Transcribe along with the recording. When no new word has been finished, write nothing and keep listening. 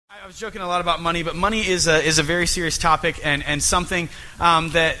I was joking a lot about money, but money is a very serious topic and something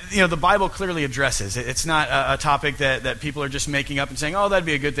that the Bible clearly addresses. It's not a topic that people are just making up and saying, oh, that'd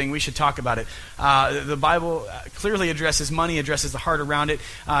be a good thing, we should talk about it. The Bible clearly addresses money, addresses the heart around it,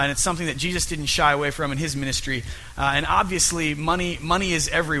 and it's something that Jesus didn't shy away from in his ministry. And obviously, money is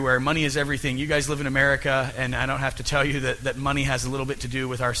everywhere. Money is everything. You guys live in America, and I don't have to tell you that money has a little bit to do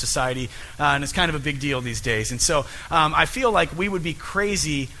with our society, and it's kind of a big deal these days. And so I feel like we would be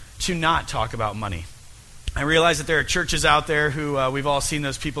crazy to not talk about money. I realize that there are churches out there who, we've all seen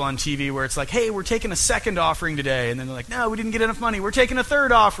those people on TV where it's like, hey, we're taking a second offering today. And then they're like, no, we didn't get enough money. We're taking a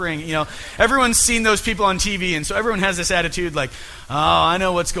third offering. Everyone's seen those people on TV. And so everyone has this attitude like, oh, I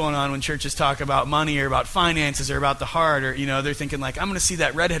know what's going on when churches talk about money or about finances or about the heart. Or, they're thinking like, I'm going to see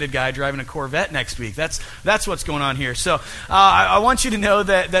that redheaded guy driving a Corvette next week. That's what's going on here. So I want you to know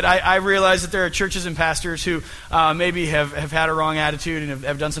that I realize that there are churches and pastors who maybe have had a wrong attitude and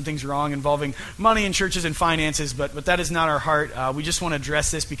have done some things wrong involving money in churches and finances, but that is not our heart. We just want to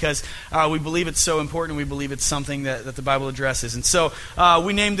address this because we believe it's so important. We believe it's something that the Bible addresses. And so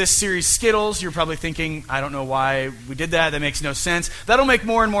we named this series Skittles. You're probably thinking, I don't know why we did that. That makes no sense. That'll make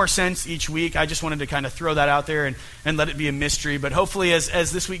more and more sense each week. I just wanted to kind of throw that out there and let it be a mystery. But hopefully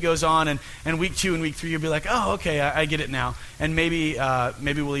as this week goes on and week 2 and week 3, you'll be like, oh, okay, I get it now. And maybe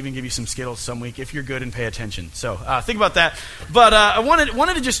we'll even give you some Skittles some week if you're good and pay attention. So think about that. But I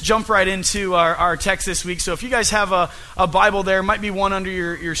wanted to just jump right into our text this week. So if you guys have a Bible there, might be one under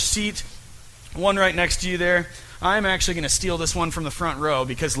your seat, one right next to you there. I'm actually going to steal this one from the front row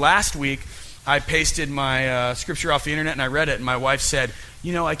because last week I pasted my scripture off the internet and I read it, and my wife said,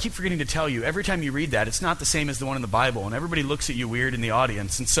 I keep forgetting to tell you, every time you read that, it's not the same as the one in the Bible, and everybody looks at you weird in the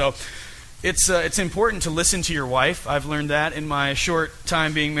audience. And so it's important to listen to your wife. I've learned that in my short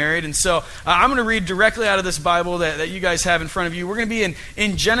time being married. And so I'm going to read directly out of this Bible that you guys have in front of you. We're going to be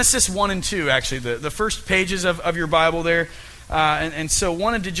in Genesis 1 and 2, actually, the first pages of your Bible there. And so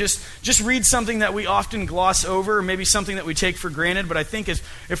wanted to just read something that we often gloss over, or maybe something that we take for granted. But I think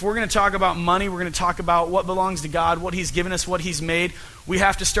if we're going to talk about money, we're going to talk about what belongs to God, what He's given us, what He's made, we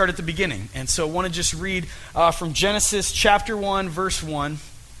have to start at the beginning. And so I want to just read from Genesis chapter 1, verse 1.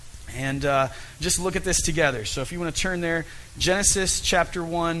 And just look at this together. So if you want to turn there, Genesis chapter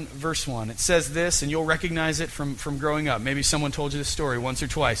 1, verse 1. It says this, and you'll recognize it from growing up. Maybe someone told you this story once or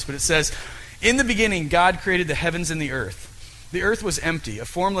twice. But it says, in the beginning, God created the heavens and the earth. The earth was empty, a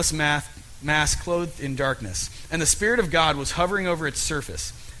formless mass clothed in darkness. And the Spirit of God was hovering over its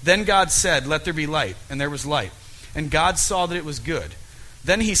surface. Then God said, let there be light. And there was light. And God saw that it was good.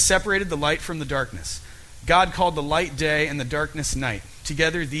 Then He separated the light from the darkness. God called the light day and the darkness night.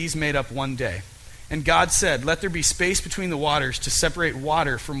 Together these made up one day. And God said, let there be space between the waters to separate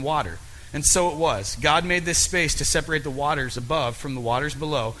water from water. And so it was. God made this space to separate the waters above from the waters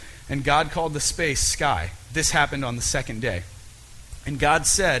below. And God called the space sky. This happened on the second day. And God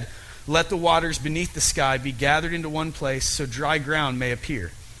said, let the waters beneath the sky be gathered into one place so dry ground may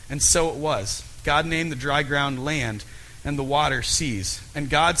appear. And so it was. God named the dry ground land and the water seas. And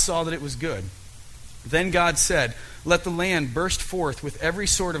God saw that it was good. Then God said, let the land burst forth with every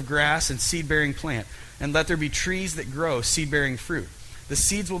sort of grass and seed-bearing plant, and let there be trees that grow seed-bearing fruit. The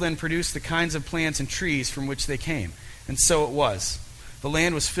seeds will then produce the kinds of plants and trees from which they came. And so it was. The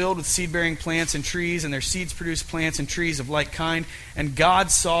land was filled with seed-bearing plants and trees, and their seeds produced plants and trees of like kind, and God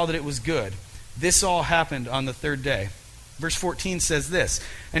saw that it was good. This all happened on the third day. Verse 14 says this,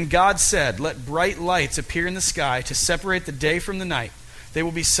 and God said, let bright lights appear in the sky to separate the day from the night. They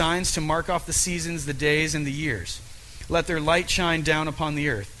will be signs to mark off the seasons, the days, and the years. Let their light shine down upon the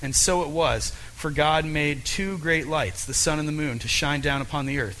earth. And so it was, for God made 2 great lights, the sun and the moon, to shine down upon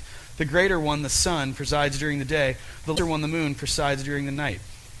the earth. The greater one, the sun, presides during the day. The lesser one, the moon, presides during the night.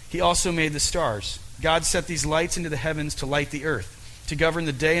 He also made the stars. God set these lights into the heavens to light the earth, to govern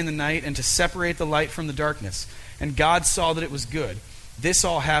the day and the night, and to separate the light from the darkness. And God saw that it was good. This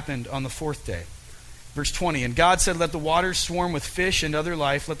all happened on the 4th day. Verse 20, and God said, let the waters swarm with fish and other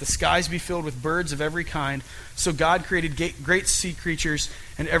life. Let the skies be filled with birds of every kind. So God created great sea creatures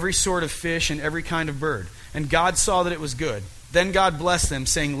and every sort of fish and every kind of bird. And God saw that it was good. Then God blessed them,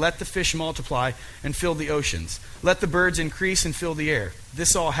 saying, let the fish multiply and fill the oceans. Let the birds increase and fill the air.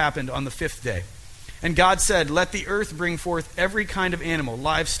 This all happened on the 5th day. And God said, let the earth bring forth every kind of animal,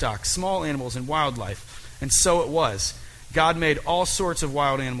 livestock, small animals, and wildlife. And so it was. God made all sorts of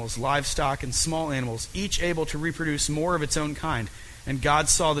wild animals, livestock, and small animals, each able to reproduce more of its own kind. And God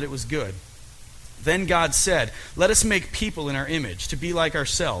saw that it was good. Then God said, let us make people in our image, to be like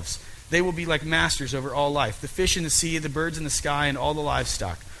ourselves. They will be like masters over all life, the fish in the sea, the birds in the sky, and all the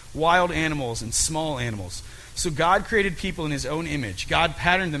livestock, wild animals and small animals, So God created people in his own image. God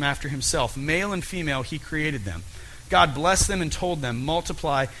patterned them after himself. Male and female, he created them. God blessed them and told them,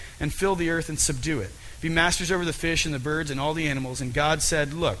 multiply and fill the earth and subdue it. Be masters over the fish and the birds and all the animals. And God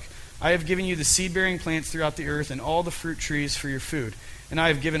said, look, I have given you the seed-bearing plants throughout the earth and all the fruit trees for your food. And I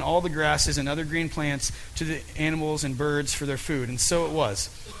have given all the grasses and other green plants to the animals and birds for their food. And so it was.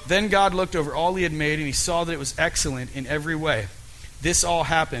 Then God looked over all he had made, and he saw that it was excellent in every way. This all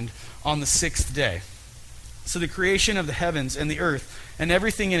happened on the sixth day. So the creation of the heavens and the earth and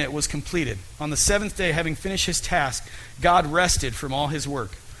everything in it was completed. On the seventh day, having finished his task, God rested from all his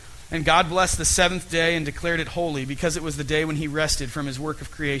work. And God blessed the seventh day and declared it holy, because it was the day when he rested from his work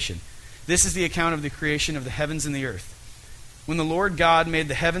of creation. This is the account of the creation of the heavens and the earth. When the Lord God made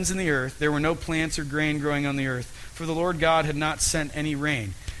the heavens and the earth, there were no plants or grain growing on the earth, for the Lord God had not sent any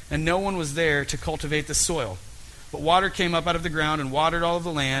rain, and no one was there to cultivate the soil. But water came up out of the ground and watered all of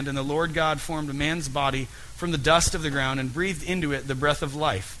the land, and the Lord God formed a man's body from the dust of the ground and breathed into it the breath of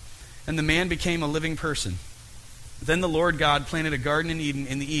life, and the man became a living person. Then the Lord God planted a garden in Eden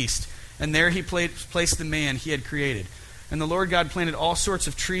in the east, and there he placed the man he had created. And the Lord God planted all sorts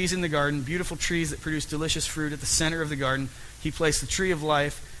of trees in the garden, beautiful trees that produced delicious fruit. At the center of the garden he placed the tree of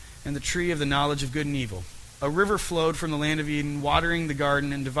life and the tree of the knowledge of good and evil. A river flowed from the land of Eden, watering the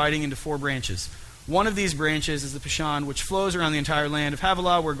garden and dividing into 4 branches. One of these branches is the Pishon, which flows around the entire land of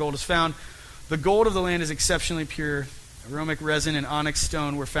Havilah, where gold is found. The gold of the land is exceptionally pure. Aromatic resin and onyx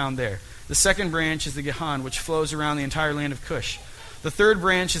stone were found there. The second branch is the Gihon, which flows around the entire land of Cush. The third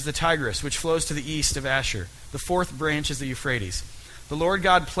branch is the Tigris, which flows to the east of Asher. The fourth branch is the Euphrates. The Lord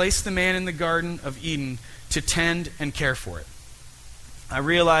God placed the man in the Garden of Eden to tend and care for it. I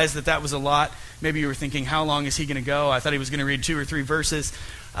realized that was a lot. Maybe you were thinking, how long is he going to go? I thought he was going to read 2 or 3 verses.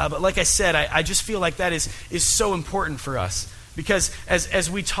 But like I said, I just feel like that is so important for us. Because as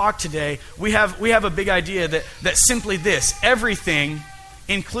we talk today, we have a big idea that simply this, everything,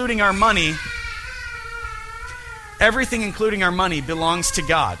 including our money, belongs to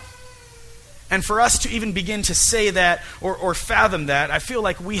God. And for us to even begin to say that or fathom that, I feel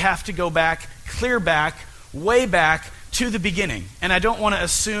like we have to go back, clear back, way back to the beginning. And I don't want to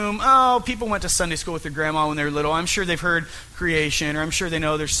assume, people went to Sunday school with their grandma when they were little. I'm sure they've heard creation, or I'm sure they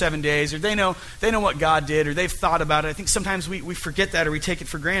know there's 7 days, or they know what God did, or they've thought about it. I think sometimes we forget that, or we take it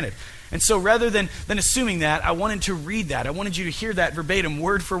for granted. And so rather than assuming that, I wanted to read that. I wanted you to hear that verbatim,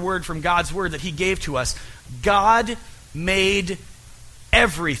 word for word from God's word that he gave to us. God made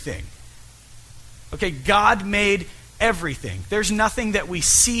everything. Okay, God made everything. There's nothing that we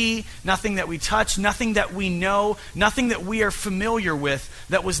see, nothing that we touch, nothing that we know, nothing that we are familiar with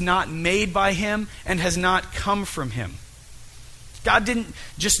that was not made by him and has not come from him. God didn't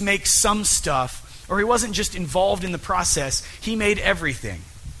just make some stuff, or he wasn't just involved in the process. He made everything.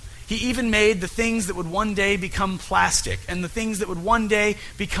 He even made the things that would one day become plastic and the things that would one day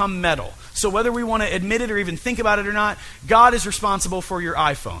become metal. So whether we want to admit it or even think about it or not, God is responsible for your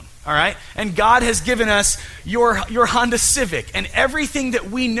iPhone, all right? And God has given us your Honda Civic. And everything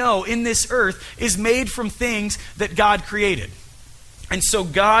that we know in this earth is made from things that God created. And so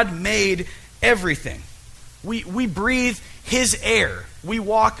God made everything. We breathe his air. We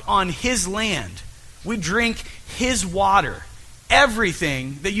walk on his land. We drink his water.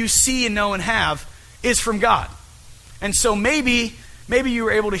 Everything that you see and know and have is from God. And so maybe you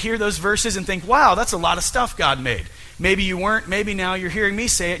were able to hear those verses and think, wow, that's a lot of stuff God made. Maybe you weren't. Maybe now you're hearing me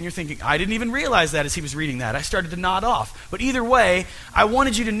say it and you're thinking, I didn't even realize that as he was reading that. I started to nod off. But either way, I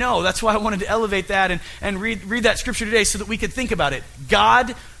wanted you to know. That's why I wanted to elevate that and read that scripture today so that we could think about it.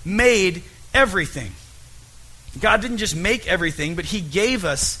 God made everything. God didn't just make everything, but he gave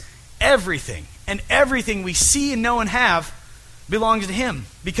us everything. And everything we see and know and have belongs to him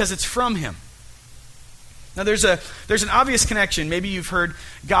because it's from him. Now there's an obvious connection. Maybe you've heard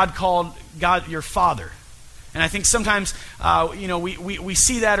God called God your Father. And I think sometimes we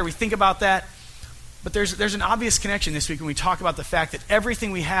see that or we think about that. But there's an obvious connection this week when we talk about the fact that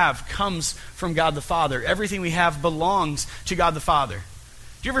everything we have comes from God the Father. Everything we have belongs to God the Father.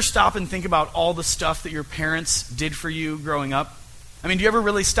 Do you ever stop and think about all the stuff that your parents did for you growing up? I mean, do you ever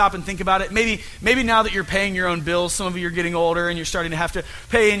really stop and think about it? Maybe now that you're paying your own bills, some of you are getting older and you're starting to have to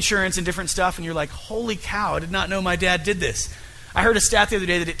pay insurance and different stuff, and you're like, holy cow, I did not know my dad did this. I heard a stat the other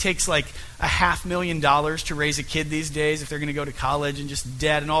day that it takes like $500,000 to raise a kid these days if they're going to go to college and just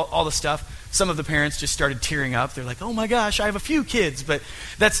debt and all the stuff. Some of the parents just started tearing up. They're like, oh my gosh, I have a few kids. But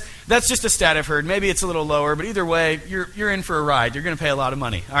that's just a stat I've heard. Maybe it's a little lower, but either way, you're in for a ride. You're going to pay a lot of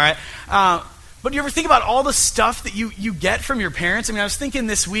money, all right? But do you ever think about all the stuff that you get from your parents? I mean, I was thinking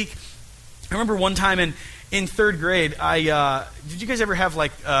this week, I remember one time in third grade, did you guys ever have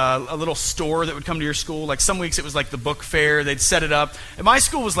like a little store that would come to your school? Like some weeks it was like the book fair, they'd set it up. And my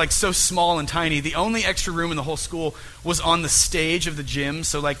school was like so small and tiny, the only extra room in the whole school was on the stage of the gym.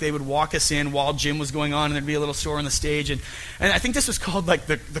 So like they would walk us in while gym was going on and there'd be a little store on the stage. And I think this was called like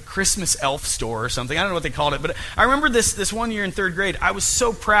the Christmas elf store or something. I don't know what they called it. But I remember this one year in third grade, I was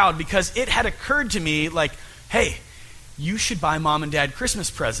so proud because it had occurred to me like, hey, you should buy mom and dad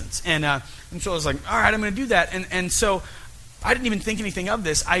Christmas presents. And so I was like, all right, I'm going to do that. And so I didn't even think anything of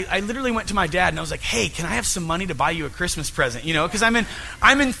this. I literally went to my dad and I was like, hey, can I have some money to buy you a Christmas present? You know, because I'm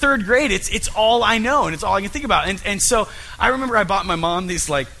in third grade. It's all I know and it's all I can think about. And so I remember I bought my mom these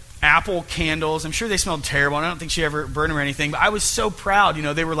like apple candles. I'm sure they smelled terrible. And I don't think she ever burned them or anything. But I was so proud. You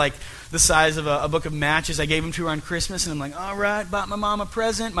know, they were like the size of a book of matches. I gave them to her on Christmas, and I'm like, all right, bought my mom a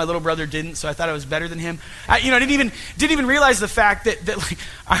present. My little brother didn't, so I thought I was better than him. I didn't even realize the fact that like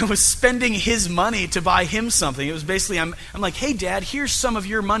I was spending his money to buy him something. It was basically, I'm like, hey, Dad, here's some of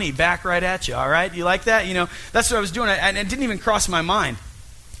your money back right at you, all right? You like that? You know, that's what I was doing, and it didn't even cross my mind.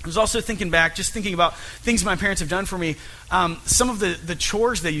 I was also thinking about things my parents have done for me. Some of the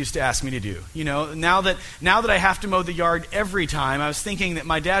chores they used to ask me to do. You know, now that I have to mow the yard every time, I was thinking that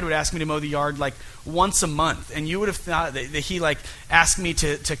my dad would ask me to mow the yard like once a month, and you would have thought that he like asked me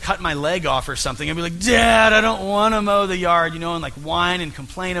to cut my leg off or something. I'd be like, Dad, I don't want to mow the yard, you know, and like whine and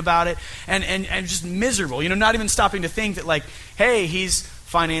complain about it, and just miserable. You know, not even stopping to think that like, hey, he's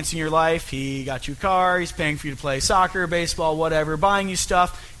financing your life. He got you a car. He's paying for you to play soccer, baseball, whatever, buying you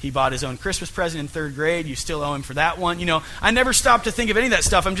stuff. He bought his own Christmas present in third grade. You still owe him for that one. You know, I never stopped to think of any of that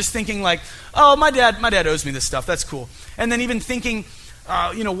stuff. I'm just thinking like, oh, my dad owes me this stuff. That's cool. And then even thinking,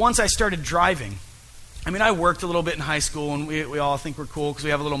 once I started driving, I mean, I worked a little bit in high school, and we all think we're cool because we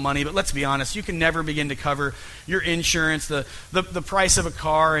have a little money, but let's be honest, you can never begin to cover your insurance, the price of a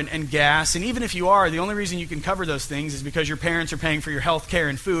car and gas, and even if you are, the only reason you can cover those things is because your parents are paying for your health care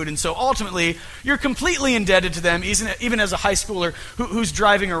and food, and so ultimately, you're completely indebted to them, even as a high schooler who's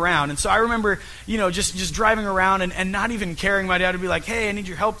driving around. And so I remember, just driving around and not even caring. My dad would be like, hey, I need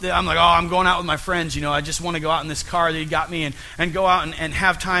your help. I'm like, oh, I'm going out with my friends, I just want to go out in this car that he got me and go out and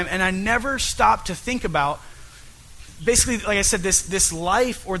have time, and I never stopped to think about basically, like I said, this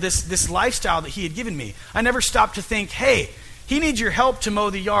life or this lifestyle that he had given me. I never stopped to think, hey, he needs your help to mow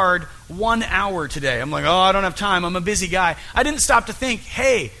the yard 1 hour today. I'm like, oh, I don't have time. I'm a busy guy. I didn't stop to think,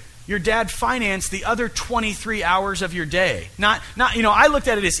 hey, your dad financed the other 23 hours of your day. Not I looked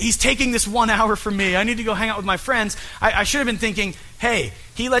at it as he's taking this 1 hour from me. I need to go hang out with my friends. I should have been thinking, hey,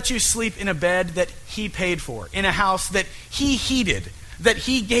 he let you sleep in a bed that he paid for, in a house that he heated, that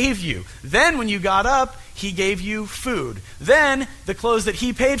he gave you. Then when you got up, he gave you food. Then the clothes that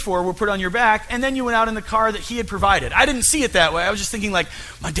he paid for were put on your back, and then you went out in the car that he had provided. I didn't see it that way. I was just thinking like,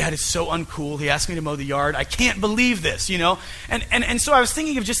 my dad is so uncool. He asked me to mow the yard. I can't believe this, And so I was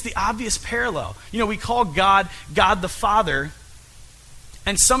thinking of just the obvious parallel. We call God the Father,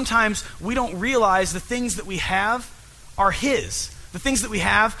 and sometimes we don't realize the things that we have are his. The things that we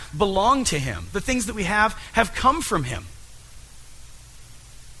have belong to him. The things that we have come from him.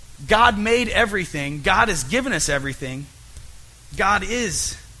 God made everything. God has given us everything. God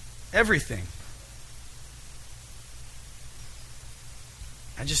is everything.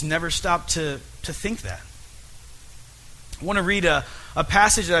 I just never stopped to think that. I want to read a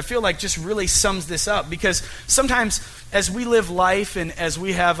passage that I feel like just really sums this up, because sometimes as we live life and as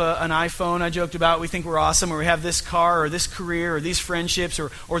we have an iPhone I joked about, we think we're awesome, or we have this car or this career or these friendships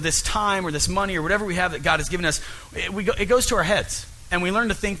or this time or this money or whatever we have that God has given us, it goes to our heads. And we learn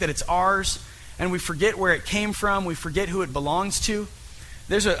to think that it's ours, and we forget where it came from. We forget who it belongs to.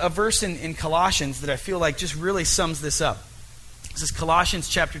 There's a verse in Colossians that I feel like just really sums this up. This is Colossians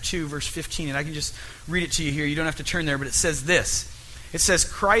chapter 2, verse 15, and I can just read it to you here. You don't have to turn there, but it says this. It says,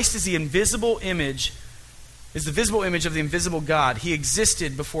 Christ is the visible image of the invisible God. He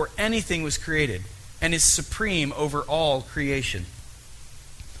existed before anything was created and is supreme over all creation.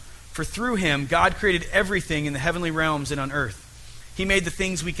 For through him, God created everything in the heavenly realms and on earth. He made the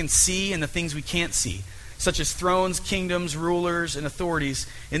things we can see and the things we can't see, such as thrones, kingdoms, rulers, and authorities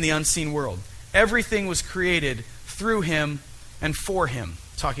in the unseen world. Everything was created through him and for him,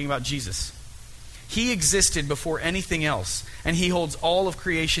 talking about Jesus. He existed before anything else, and he holds all of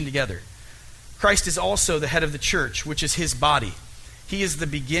creation together. Christ is also the head of the church, which is his body. He is the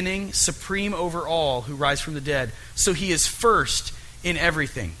beginning, supreme over all who rise from the dead. So he is first in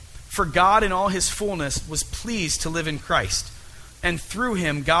everything. For God in all his fullness was pleased to live in Christ. And through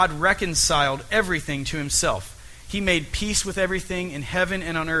him, God reconciled everything to himself. He made peace with everything in heaven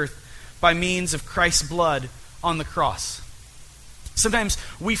and on earth by means of Christ's blood on the cross. Sometimes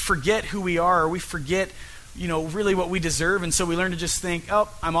we forget who we are, or we forget, really what we deserve, and so we learn to just think, oh,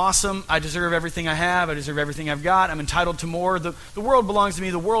 I'm awesome, I deserve everything I have, I deserve everything I've got, I'm entitled to more, the world belongs to me,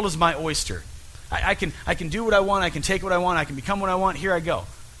 the world is my oyster. I can do what I want, I can take what I want, I can become what I want, here I go.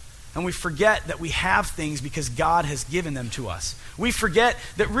 And we forget that we have things because God has given them to us. We forget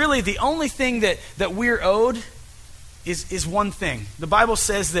that really the only thing that we're owed is one thing. The Bible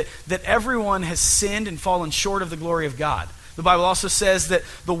says that everyone has sinned and fallen short of the glory of God. The Bible also says that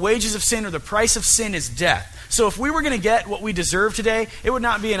the wages of sin, or the price of sin, is death. So if we were going to get what we deserve today, it would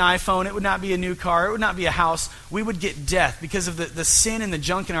not be an iPhone, it would not be a new car, it would not be a house. We would get death because of the sin and the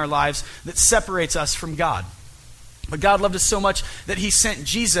junk in our lives that separates us from God. But God loved us so much that he sent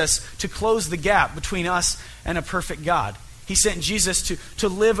Jesus to close the gap between us and a perfect God. He sent Jesus to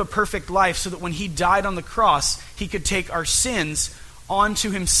live a perfect life so that when he died on the cross, he could take our sins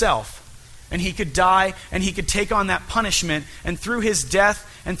onto himself. And he could die, and he could take on that punishment. And through his death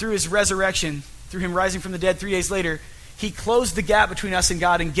and through his resurrection, through him rising from the dead 3 days later, he closed the gap between us and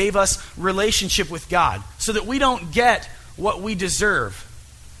God and gave us relationship with God so that we don't get what we deserve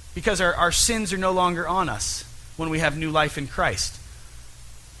because our sins are no longer on us when we have new life in Christ.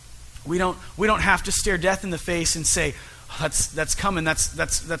 We don't have to stare death in the face and say, oh, that's coming,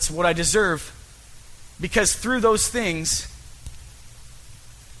 that's what I deserve. Because through those things,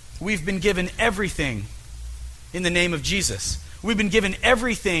 we've been given everything in the name of Jesus. We've been given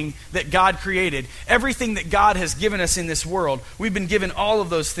everything that God created, everything that God has given us in this world. We've been given all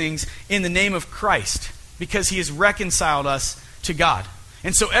of those things in the name of Christ because he has reconciled us to God.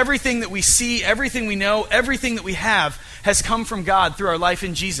 And so everything that we see, everything we know, everything that we have has come from God through our life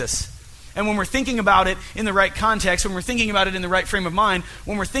in Jesus. And when we're thinking about it in the right context, when we're thinking about it in the right frame of mind,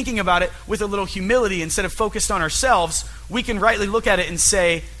 when we're thinking about it with a little humility instead of focused on ourselves, we can rightly look at it and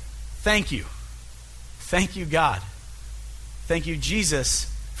say, thank you. Thank you, God. Thank you, Jesus,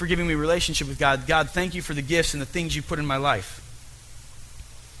 for giving me a relationship with God. God, thank you for the gifts and the things you put in my life.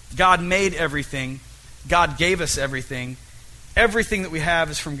 God made everything. God gave us everything. Everything that we have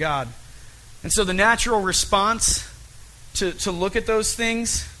is from God. And so the natural response to look at those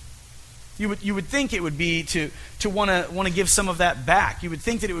things, you would think it would be to want to give some of that back. You would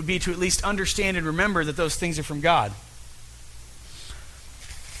think that it would be to at least understand and remember that those things are from God.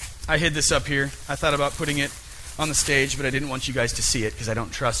 I hid this up here. I thought about putting it on the stage, but I didn't want you guys to see it because I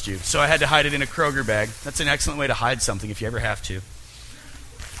don't trust you. So I had to hide it in a Kroger bag. That's an excellent way to hide something if you ever have to.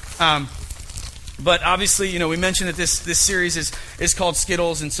 But obviously, we mentioned that this series is called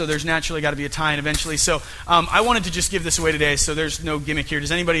Skittles, and so there's naturally got to be a tie-in eventually. So I wanted to just give this away today, so there's no gimmick here.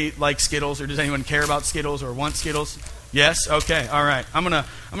 Does anybody like Skittles, or does anyone care about Skittles or want Skittles? Yes? Okay, all right. I'm gonna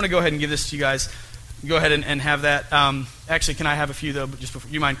go ahead and give this to you guys. Go ahead and have that. Actually, can I have a few, though, just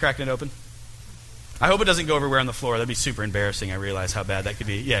before? You mind cracking it open? I hope it doesn't go everywhere on the floor. That'd be super embarrassing. I realize how bad that could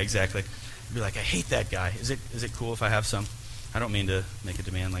be. Yeah, exactly. You'd be like, I hate that guy. Is it cool if I have some? I don't mean to make a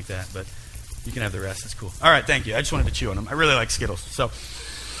demand like that, but you can have the rest. It's cool. All right, thank you. I just wanted to chew on them. I really like Skittles. So,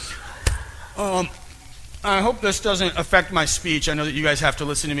 I hope this doesn't affect my speech. I know that you guys have to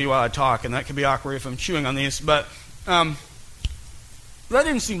listen to me while I talk, and that can be awkward if I'm chewing on these. But that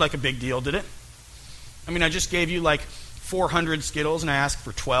didn't seem like a big deal, did it? I mean, I just gave you like 400 Skittles, and I asked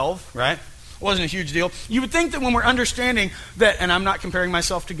for 12, right? It wasn't a huge deal. You would think that when we're understanding that, and I'm not comparing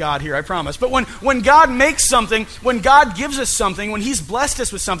myself to God here, I promise, but when God makes something, when God gives us something, when he's blessed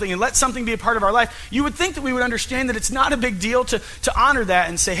us with something and let something be a part of our life, you would think that we would understand that it's not a big deal to honor that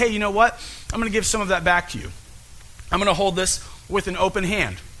and say, hey, you know what? I'm going to give some of that back to you. I'm going to hold this with an open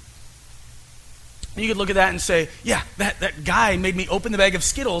hand. You could look at that and say, yeah, that guy made me open the bag of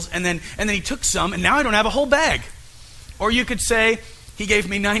Skittles, and then he took some, and now I don't have a whole bag. Or you could say, he gave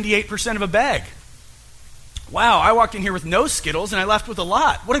me 98% of a bag. Wow, I walked in here with no Skittles, and I left with a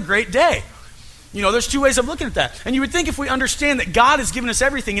lot. What a great day. There's two ways of looking at that. And you would think if we understand that God has given us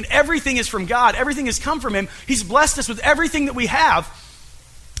everything, and everything is from God, everything has come from him, he's blessed us with everything that we have,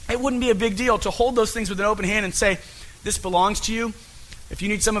 it wouldn't be a big deal to hold those things with an open hand and say, this belongs to you. If you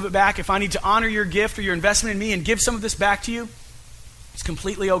need some of it back, if I need to honor your gift or your investment in me and give some of this back to you, it's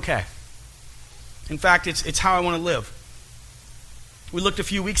completely okay. In fact, it's how I want to live. We looked a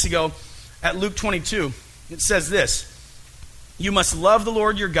few weeks ago at Luke 22. It says this: you must love the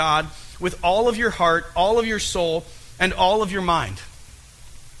Lord your God with all of your heart, all of your soul, and all of your mind.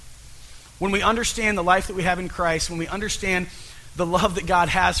 When we understand the life that we have in Christ, when we understand the love that God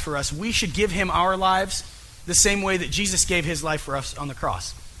has for us, we should give him our lives the same way that Jesus gave his life for us on the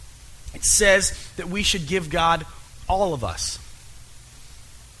cross. It says that we should give God all of us.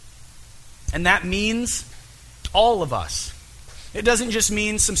 And that means all of us. It doesn't just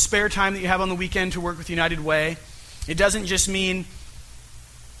mean some spare time that you have on the weekend to work with United Way. It doesn't just mean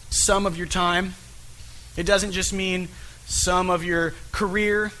some of your time. It doesn't just mean some of your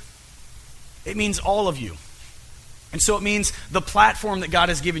career. It means all of you. And so it means the platform that God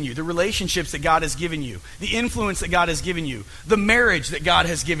has given you, the relationships that God has given you, the influence that God has given you, the marriage that God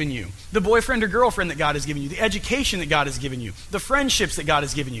has given you, the boyfriend or girlfriend that God has given you, the education that God has given you, the friendships that God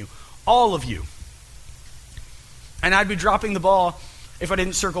has given you, all of you. And I'd be dropping the ball if I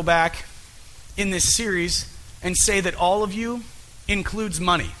didn't circle back in this series and say that all of you includes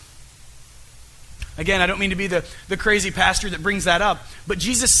money. Again, I don't mean to be the crazy pastor that brings that up, but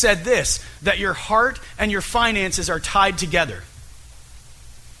Jesus said this, that your heart and your finances are tied together.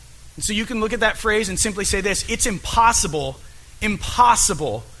 And so you can look at that phrase and simply say this, it's impossible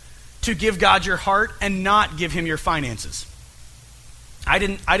to give God your heart and not give him your finances. I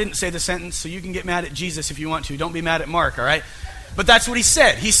didn't say the sentence, so you can get mad at Jesus if you want to. Don't be mad at Mark, all right? But that's what he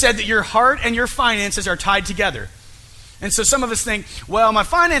said. He said that your heart and your finances are tied together. And so some of us think, well, my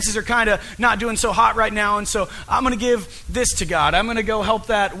finances are kind of not doing so hot right now, and so I'm going to give this to God. I'm going to go help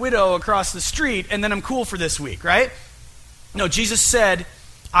that widow across the street, and then I'm cool for this week, right? No, Jesus said,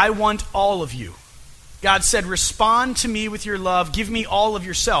 I want all of you. God said, respond to me with your love. Give me all of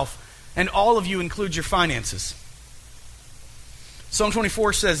yourself, and all of you includes your finances. Psalm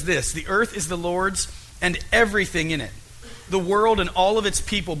 24 says this, the earth is the Lord's and everything in it. The world and all of its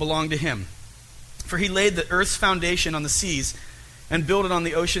people belong to him. For he laid the earth's foundation on the seas and built it on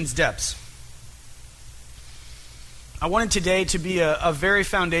the ocean's depths. I wanted today to be a very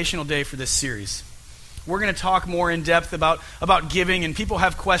foundational day for this series. We're going to talk more in depth about giving, and people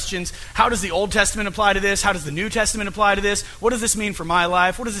have questions. How does the Old Testament apply to this? How does the New Testament apply to this? What does this mean for my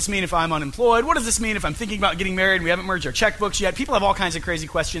life? What does this mean if I'm unemployed? What does this mean if I'm thinking about getting married and we haven't merged our checkbooks yet? People have all kinds of crazy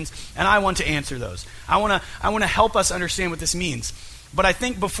questions, and I want to answer those. I want to help us understand what this means. But I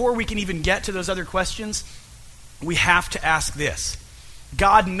think before we can even get to those other questions, we have to ask this.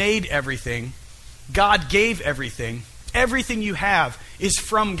 God made everything. God gave everything. Everything you have is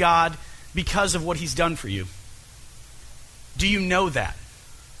from God because of what he's done for you. Do you know that?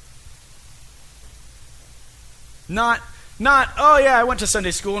 Not, oh yeah, I went to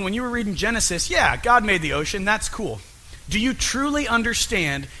Sunday school, and when you were reading Genesis, yeah, God made the ocean, that's cool. Do you truly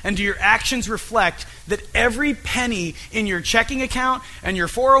understand, and do your actions reflect that every penny in your checking account and your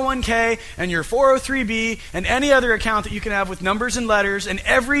 401k and your 403b and any other account that you can have with numbers and letters, and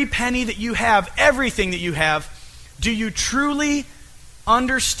every penny that you have, everything that you have, do you truly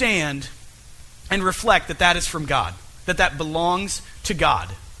understand and reflect that that is from God, that that belongs to God?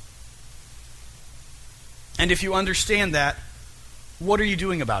 And if you understand that, what are you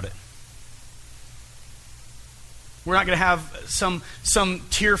doing about it? We're not going to have some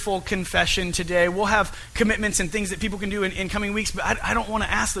tearful confession today. We'll have commitments and things that people can do in coming weeks, but I don't want to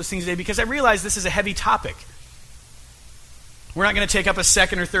ask those things today because I realize this is a heavy topic. We're not going to take up a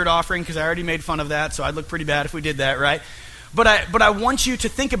second or third offering because I already made fun of that, so I'd look pretty bad if we did that, right? But I want you to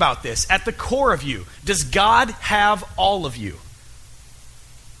think about this. At the core of you, does God have all of you?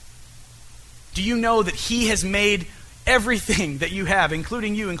 Do you know that he has made everything that you have,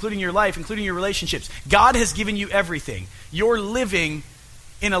 including you, including your life, including your relationships? God has given you everything. You're living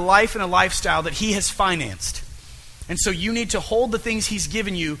in a life and a lifestyle that he has financed. And so you need to hold the things he's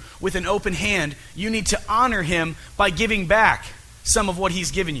given you with an open hand. You need to honor him by giving back some of what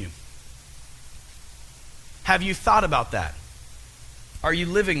he's given you. Have you thought about that? Are you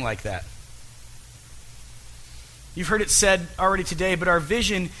living like that? You've heard it said already today, but our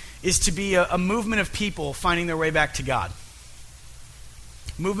vision is to be a movement of people finding their way back to God.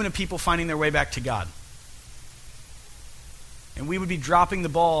 Movement of people finding their way back to God. And we would be dropping the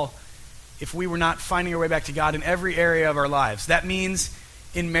ball if we were not finding our way back to God in every area of our lives. That means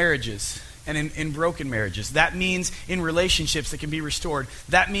in marriages and in broken marriages. That means in relationships that can be restored.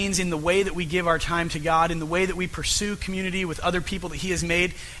 That means in the way that we give our time to God, in the way that we pursue community with other people that he has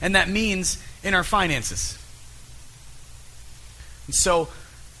made, and that means in our finances. And so,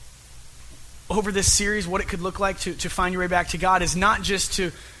 over this series, what it could look like to find your way back to God is not just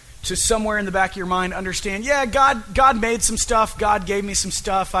to somewhere in the back of your mind understand, yeah, God made some stuff, God gave me some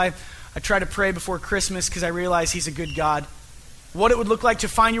stuff, I try to pray before Christmas because I realize he's a good God. What it would look like to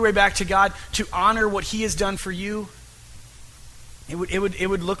find your way back to God, to honor what he has done for you, it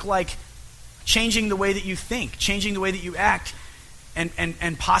would look like changing the way that you think, changing the way that you act,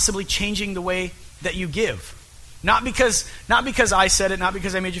 and possibly changing the way that you give. Not because I said it, not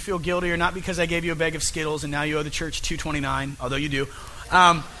because I made you feel guilty, or not because I gave you a bag of Skittles and now you owe the church $2.29, although you do.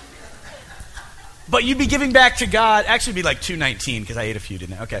 But you'd be giving back to God. Actually, it'd be like $2.19 because I ate a few,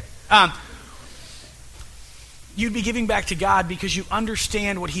 didn't I? Okay. you'd be giving back to God because you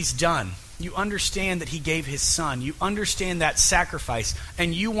understand what he's done. You understand that he gave his son. You understand that sacrifice.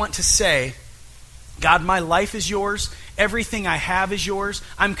 And you want to say, God, my life is yours. Everything I have is yours.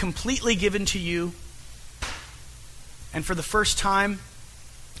 I'm completely given to you. And for the first time,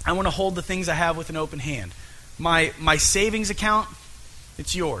 I want to hold the things I have with an open hand. My savings account,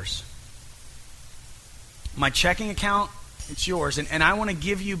 it's yours. My checking account, it's yours. And I want to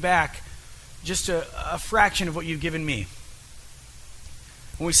give you back just a fraction of what you've given me.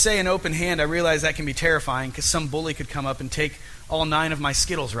 When we say an open hand, I realize that can be terrifying because some bully could come up and take all 9 of my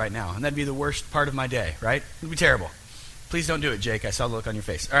Skittles right now, and that'd be the worst part of my day, right? It'd be terrible. Please don't do it, Jake. I saw the look on your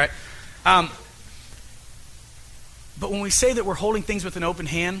face. All right. But when we say that we're holding things with an open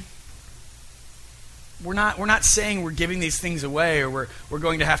hand, we're not saying we're giving these things away, or we're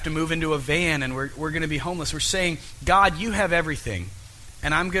going to have to move into a van and we're going to be homeless. We're saying, God, you have everything,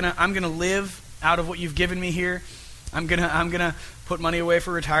 and I'm gonna live out of what you've given me here. I'm gonna put money away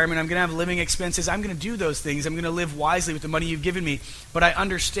for retirement. I'm gonna have living expenses. I'm gonna do those things. I'm gonna live wisely with the money you've given me. But I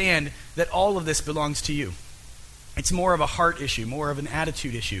understand that all of this belongs to you. It's more of a heart issue, more of an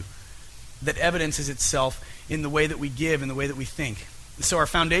attitude issue that evidences itself in the way that we give and the way that we think. So our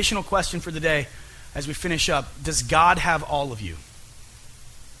foundational question for the day, as we finish up, does God have all of you?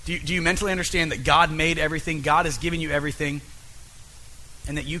 Do you mentally understand that God made everything, God has given you everything,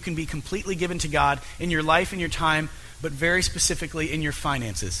 and that you can be completely given to God in your life and your time, but very specifically in your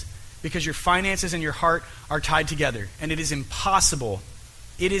finances? Because your finances and your heart are tied together, and it is impossible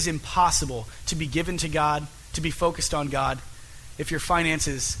to be given to God, to be focused on God, if your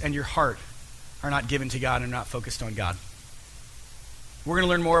finances and your heart are not given to God and not focused on God. We're going to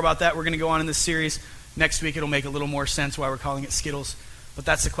learn more about that. We're going to go on in this series. Next week it'll make a little more sense why we're calling it Skittles. But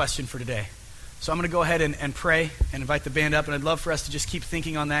that's the question for today. So I'm going to go ahead and pray and invite the band up. And I'd love for us to just keep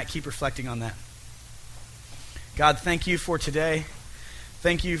thinking on that, keep reflecting on that. God, thank you for today.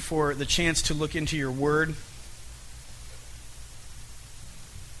 Thank you for the chance to look into your word.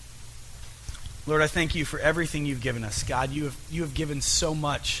 Lord, I thank you for everything you've given us. God, you have given so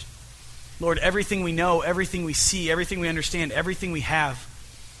much. Lord, everything we know, everything we see, everything we understand, everything we have.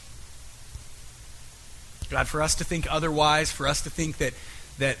 God, for us to think otherwise, for us to think that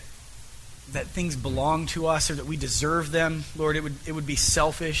things belong to us or that we deserve them, Lord, it would be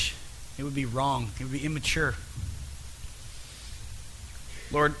selfish. It would be wrong. It would be immature.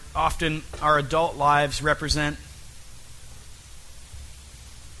 Lord, often our adult lives represent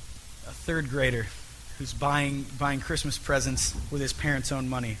a third grader who's buying Christmas presents with his parents' own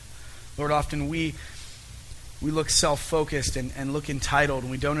money. Lord, often we look self-focused and look entitled,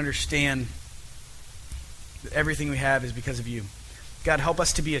 and we don't understand that everything we have is because of you. God, help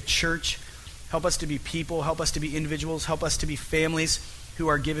us to be a church. Help us to be people. Help us to be individuals. Help us to be families who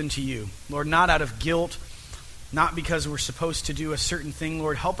are given to you. Lord, not out of guilt, not because we're supposed to do a certain thing.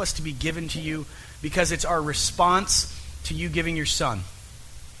 Lord, help us to be given to you because it's our response to you giving your Son.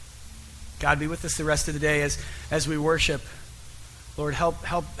 God, be with us the rest of the day as we worship. Lord,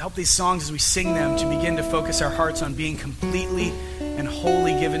 help these songs as we sing them to begin to focus our hearts on being completely and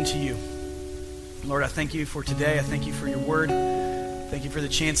wholly given to you. Lord, I thank you for today. I thank you for your word. Thank you for the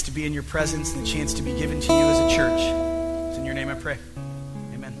chance to be in your presence and the chance to be given to you as a church. It's in your name I pray.